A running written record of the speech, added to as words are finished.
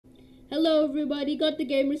Hello everybody,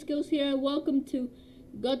 GotTheGamerSkills here, and welcome to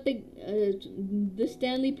the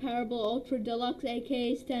Stanley Parable Ultra Deluxe,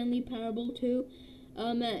 aka Stanley Parable 2.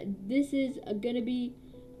 This is gonna be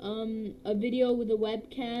a video with a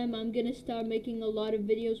webcam. I'm gonna start making a lot of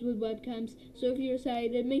videos with webcams, so if you're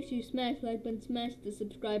excited, make sure you smash the like button, smash the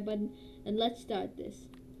subscribe button, and let's start this.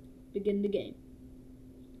 Begin the game.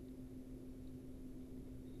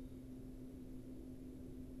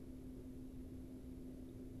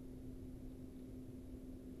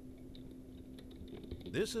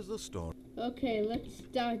 This is the story. Okay, let's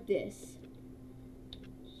start this.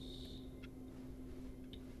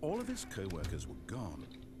 All of his co-workers were gone.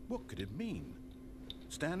 What could it mean?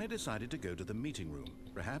 Stanley decided to go to the meeting room.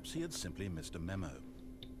 Perhaps he had simply missed a memo.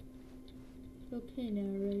 Okay,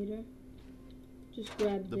 narrator. Just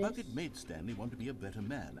grab The this. bucket made Stanley want to be a better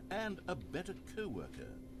man and a better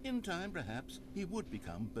co-worker. In time, perhaps, he would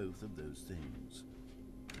become both of those things.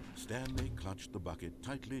 Stanley clutched the bucket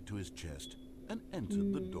tightly to his chest and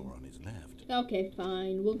entered the door on his left. Okay,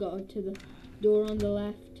 fine. We'll go to the door on the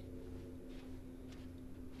left.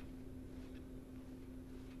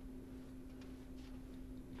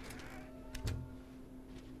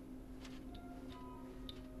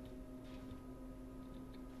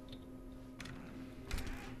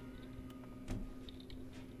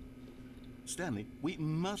 Stanley, we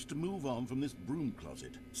must move on from this broom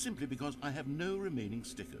closet, simply because I have no remaining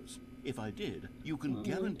stickers. If I did, you can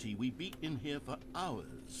guarantee we'd be in here for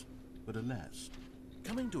hours. But alas,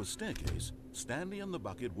 coming to a staircase, Stanley and the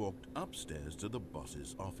bucket walked upstairs to the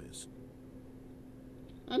boss's office.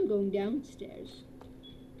 I'm going downstairs.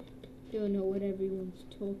 Don't know what everyone's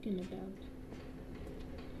talking about.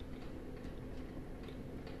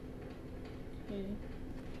 Okay.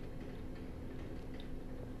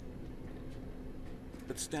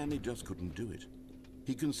 But Stanley just couldn't do it.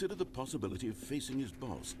 He considered the possibility of facing his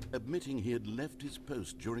boss, admitting he had left his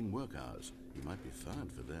post during work hours. He might be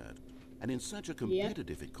fired for that. And in such a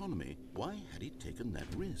competitive economy, why had he taken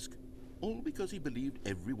that risk? All because he believed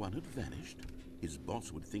everyone had vanished? His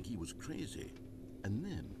boss would think he was crazy. And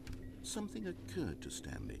then, something occurred to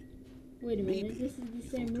Stanley. Wait a minute, this is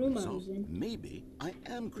the same room I was in. Maybe I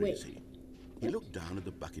am crazy. He looked down at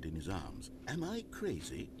the bucket in his arms. Am I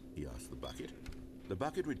crazy? He asked the bucket. The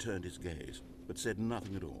bucket returned his gaze, but said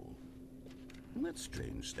nothing at all. And that's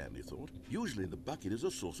strange, Stanley thought. Usually the bucket is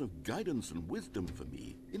a source of guidance and wisdom for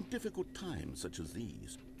me in difficult times such as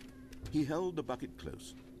these. He held the bucket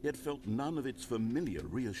close, yet felt none of its familiar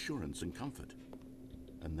reassurance and comfort.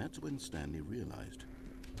 And that's when Stanley realized,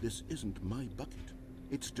 this isn't my bucket.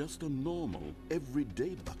 It's just a normal,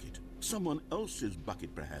 everyday bucket. Someone else's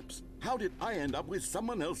bucket, perhaps. How did I end up with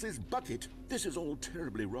someone else's bucket? This is all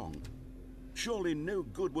terribly wrong. Surely no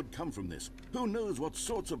good would come from this. Who knows what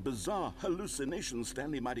sorts of bizarre hallucinations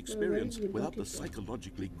Stanley might experience without the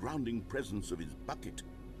psychologically grounding presence of his bucket.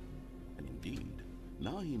 And indeed,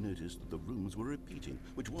 now he noticed that the rooms were repeating,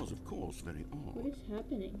 which was, of course, very odd. What is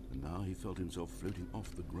happening? And now he felt himself floating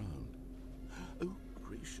off the ground. Oh,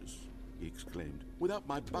 gracious, he exclaimed. Without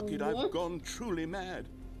my bucket, I've gone truly mad.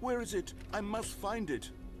 Where is it? I must find it.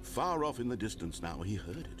 Far off in the distance now, he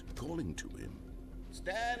heard it, calling to him.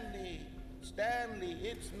 Stanley! Stanley,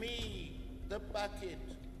 it's me, the bucket.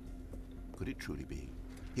 Could it truly be?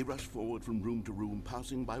 He rushed forward from room to room,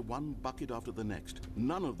 passing by one bucket after the next.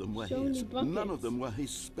 None of them were his. None of them were his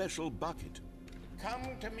special bucket. Come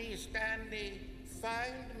to me, Stanley.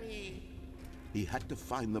 Find me. He had to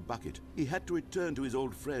find the bucket. He had to return to his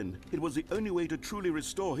old friend. It was the only way to truly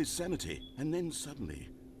restore his sanity. And then suddenly,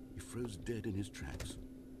 he froze dead in his tracks.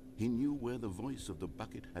 He knew where the voice of the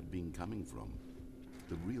bucket had been coming from.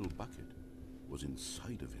 The real bucket was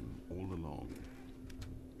inside of him all along.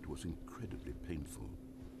 It was incredibly painful.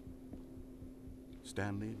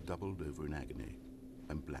 Stanley doubled over in agony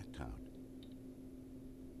and blacked out.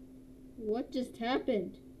 What just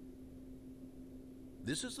happened?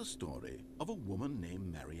 This is the story of a woman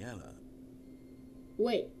named Mariella.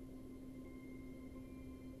 Wait.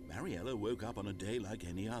 Mariella woke up on a day like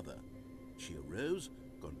any other. She arose,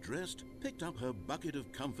 got dressed, picked up her bucket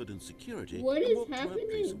of comfort and security, and walked to her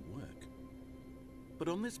place of work. But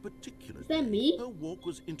on this particular day, her walk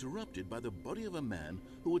was interrupted by the body of a man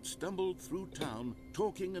who had stumbled through town,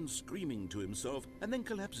 talking and screaming to himself, and then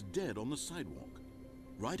collapsed dead on the sidewalk.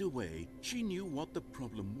 Right away, she knew what the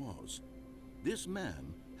problem was. This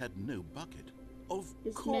man had no bucket. Of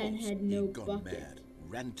course, he'd gone mad,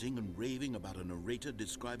 ranting and raving about a narrator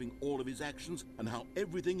describing all of his actions and how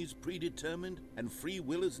everything is predetermined and free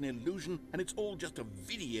will is an illusion and it's all just a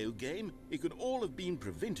video game. It could all have been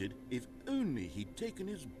prevented if only he'd taken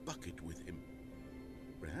his bucket with him.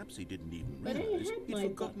 Perhaps he didn't even But I realize had he'd my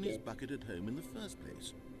forgotten his bucket. bucket at home in the first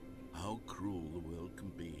place. How cruel the world can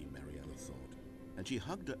be, Mariella thought, and she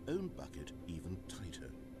hugged her own bucket even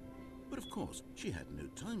tighter. But of course, she had no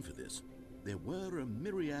time for this. There were a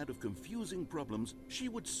myriad of confusing problems she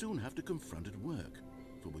would soon have to confront at work,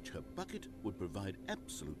 for which her bucket would provide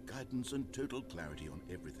absolute guidance and total clarity on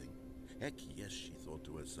everything. Heck yes, she thought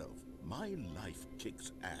to herself, my life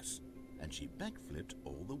kicks ass. And she backflipped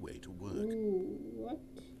all the way to work. Ooh, what?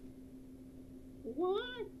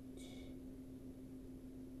 What?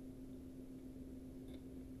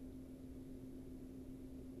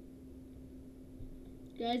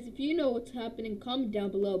 Guys, if you know what's happening, comment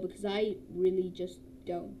down below because I really just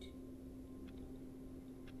don't.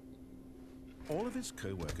 All of his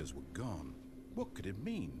co-workers were gone. What could it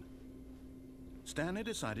mean? Stanley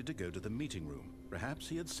decided to go to the meeting room. Perhaps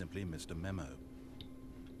he had simply missed a memo.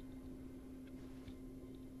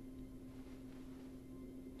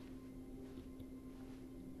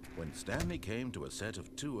 When Stanley came to a set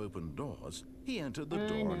of 2 open doors, he entered the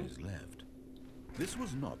door on his left. This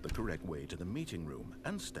was not the correct way to the meeting room,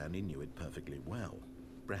 and Stanley knew it perfectly well.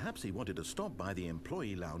 Perhaps he wanted to stop by the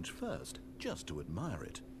employee lounge first, just to admire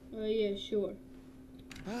it. Oh yeah, sure.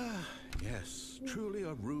 Ah, yes, truly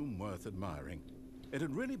a room worth admiring. It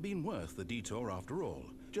had really been worth the detour after all,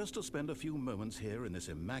 just to spend a few moments here in this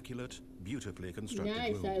immaculate, beautifully constructed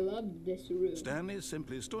room. Nice, I love this room. Stanley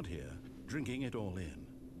simply stood here, drinking it all in.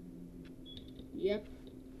 Yep,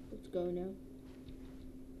 let's go now.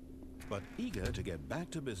 But eager to get back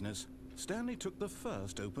to business, Stanley took the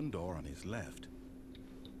first open door on his left.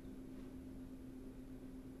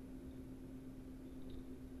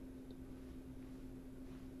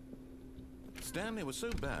 Stanley was so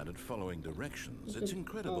bad at following directions, it's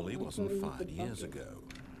incredible he wasn't fired years ago.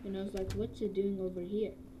 And I was like, what's it doing over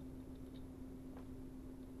here?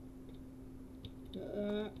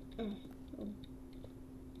 Oh.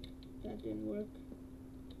 That didn't work.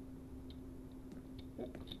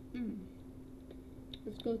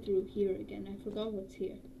 Let's go through here again. I forgot what's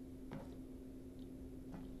here.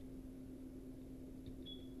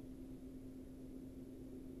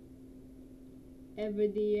 Ever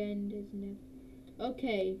the end is never.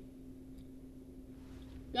 Okay.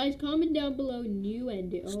 Guys, comment down below new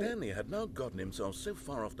ending. Oh. Stanley had now gotten himself so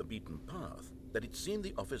far off the beaten path that it seemed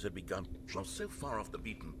the office had begun so far off the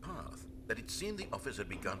beaten path that it seemed the office had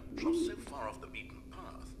begun so far off the beaten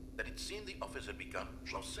path that it seemed the office had begun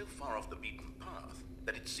so far off the beaten path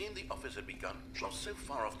that it seemed the office had begun so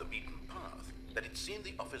far off the beaten path that it seemed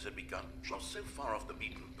the office had begun so far off the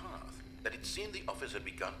beaten path that it seemed the office had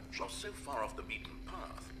begun so far off the beaten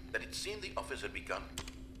path that it seemed the office had begun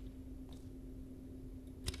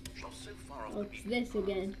so far off the beaten path. It's this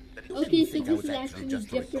again. Okay, so this is actually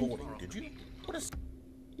different.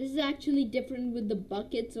 This is actually different with the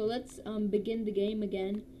bucket, so let's begin the game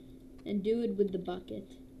again and do it with the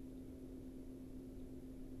bucket.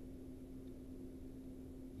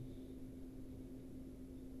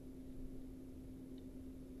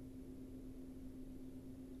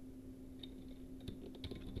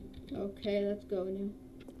 Okay, let's go now.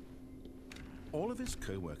 All of his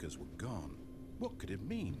co-workers were gone. What could it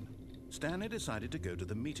mean? Stanley decided to go to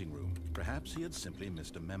the meeting room. Perhaps he had simply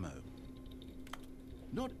missed a memo.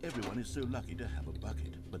 Not everyone is so lucky to have a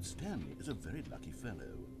bucket, but Stanley is a very lucky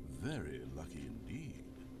fellow. Very lucky indeed.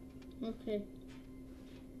 Okay.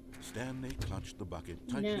 Stanley clutched the bucket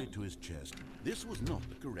tightly to his chest. This was not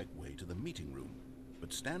the correct way to the meeting room,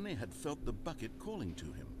 but Stanley had felt the bucket calling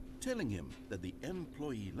to him, telling him that the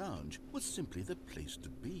employee lounge was simply the place to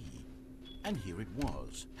be. And here it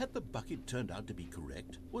was. Had the bucket turned out to be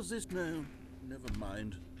correct? Was this... No, never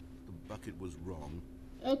mind. The bucket was wrong.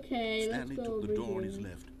 Okay, Stanley let's go took the door on here. his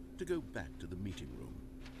left to go back to the meeting room.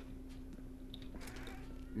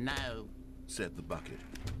 No, Said the bucket.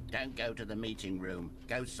 don't go to the meeting room.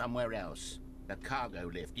 Go somewhere else. The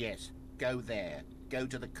cargo lift, yes. Go there. Go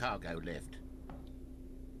to the cargo lift.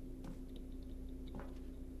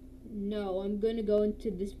 No, I'm gonna go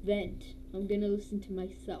into this vent. I'm gonna listen to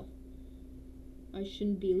myself. I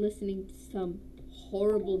shouldn't be listening to some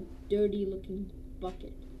horrible, dirty-looking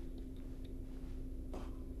bucket.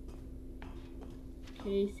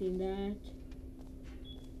 Okay, seen that.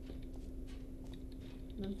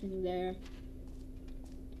 Nothing there.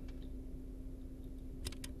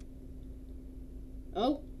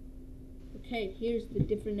 Oh! Okay, here's the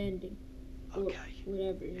different ending. Or Okay,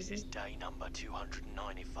 whatever it this is day number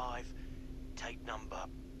 295. Tape number...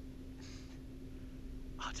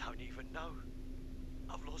 I don't even know.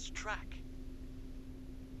 I've lost track.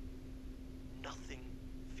 Nothing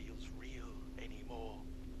feels real anymore.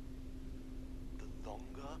 The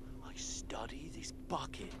longer I stay study this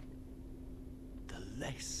bucket, the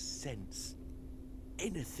less sense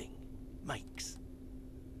anything makes.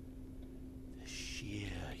 The sheer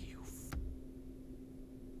youth.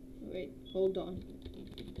 Wait, hold on.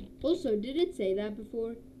 Also, did it say that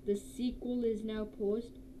before? The sequel is now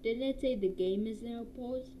paused? Didn't it say the game is now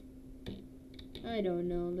paused? I don't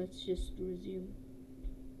know. Let's just resume.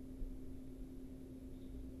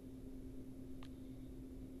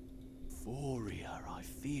 Euphoria I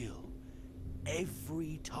feel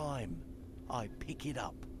every time I pick it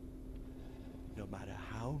up. No matter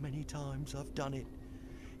how many times I've done it,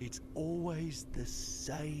 it's always the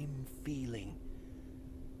same feeling.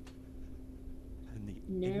 And the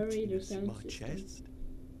Narrator emptiness in sound my system. chest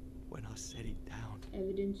when I set it down.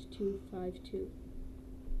 Evidence 252.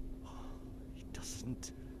 It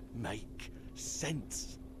doesn't make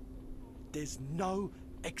sense. There's no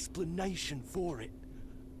explanation for it.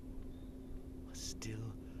 I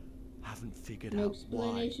still haven't figured No out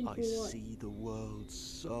why explanation I for what? see the world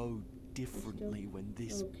so differently when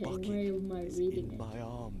this Okay, bucket where am I is reading in it? my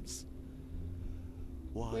arms.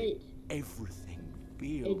 Why Wait. everything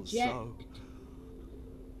feels Eject. so...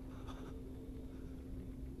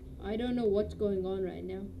 I don't know what's going on right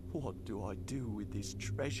now. What do I do with this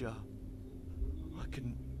treasure? I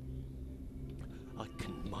can...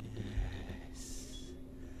 Yes.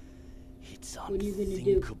 It's What are you gonna do?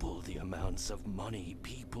 unthinkable the amounts of money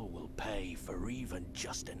people will pay for even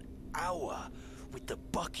just an hour with the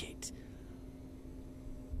bucket.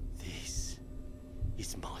 This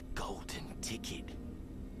is my golden ticket.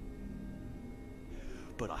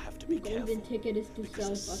 But I have to be Golden careful, ticket is to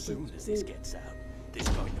because sell as soon buckets. as this gets out, there's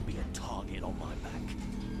going to be a target on my back.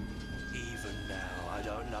 Even now, I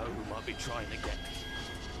don't know who might be trying to get me.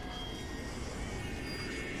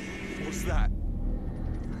 What's that?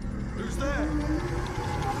 Who's there?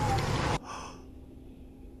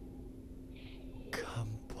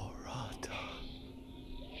 Camporata.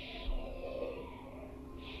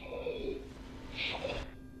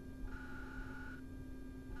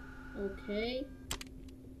 Okay.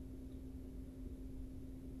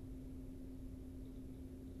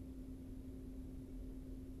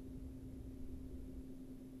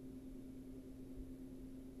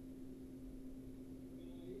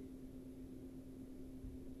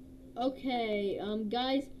 Okay,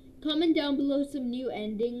 guys, comment down below some new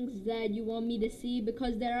endings that you want me to see,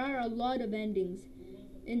 because there are a lot of endings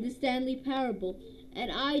in the Stanley Parable,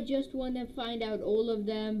 and I just want to find out all of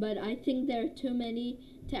them, but I think there are too many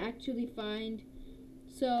to actually find.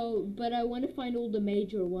 So, but I want to find all the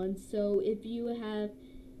major ones. So if you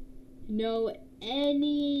know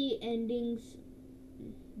any endings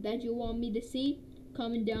that you want me to see,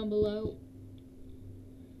 comment down below.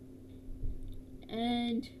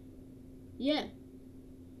 And yeah.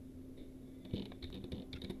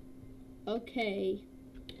 Okay.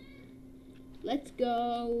 Let's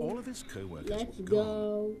go. All of his co-workers Let's were go.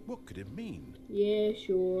 gone. What could it mean? Yeah,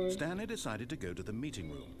 sure. Stanley decided to go to the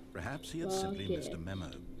meeting room. Perhaps he had simply Bucket. missed a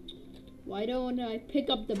memo. Why don't I pick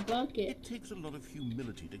up the bucket? It takes a lot of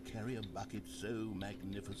humility to carry a bucket so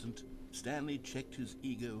magnificent. Stanley checked his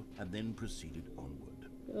ego and then proceeded onward.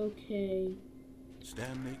 Okay.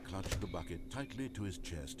 Stanley clutched the bucket tightly to his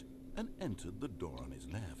chest and entered the door on his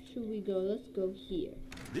left. Should we go? Let's go here.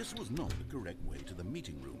 This was not the correct way to the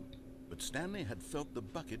meeting room, but Stanley had felt the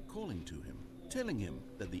bucket calling to him, telling him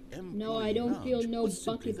that the employee No, I don't feel lounge no was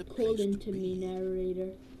simply the bucket place calling to to me, be.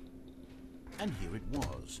 narrator. And here it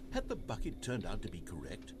was. Had the bucket turned out to be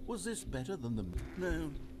correct? Was this better than the...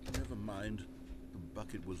 No, never mind. The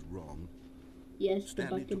bucket was wrong. Yes,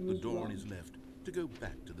 Stanley the took bucket the was door wrong. on his left to go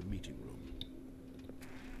back to the meeting room.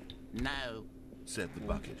 No, Said the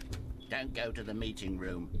bucket. don't go to the meeting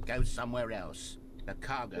room. Go somewhere else. The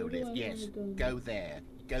cargo Where do I lift, wanna yes. go now? Go there.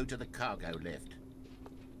 Go to the cargo lift.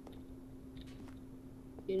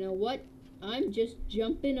 You know what? I'm just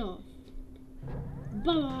jumping off.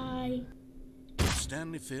 Bye.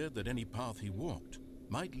 Stanley feared that any path he walked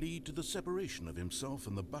might lead to the separation of himself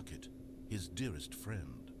and the bucket, his dearest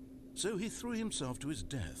friend. So he threw himself to his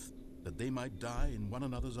death, that they might die in one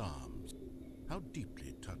another's arms. How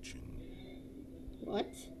deeply touching. What?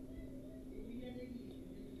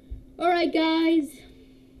 Alright, guys.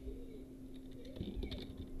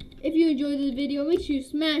 If you enjoyed this video, make sure you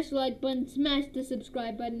smash the like button, smash the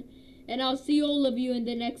subscribe button, and I'll see all of you in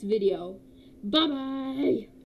the next video. Bye-bye.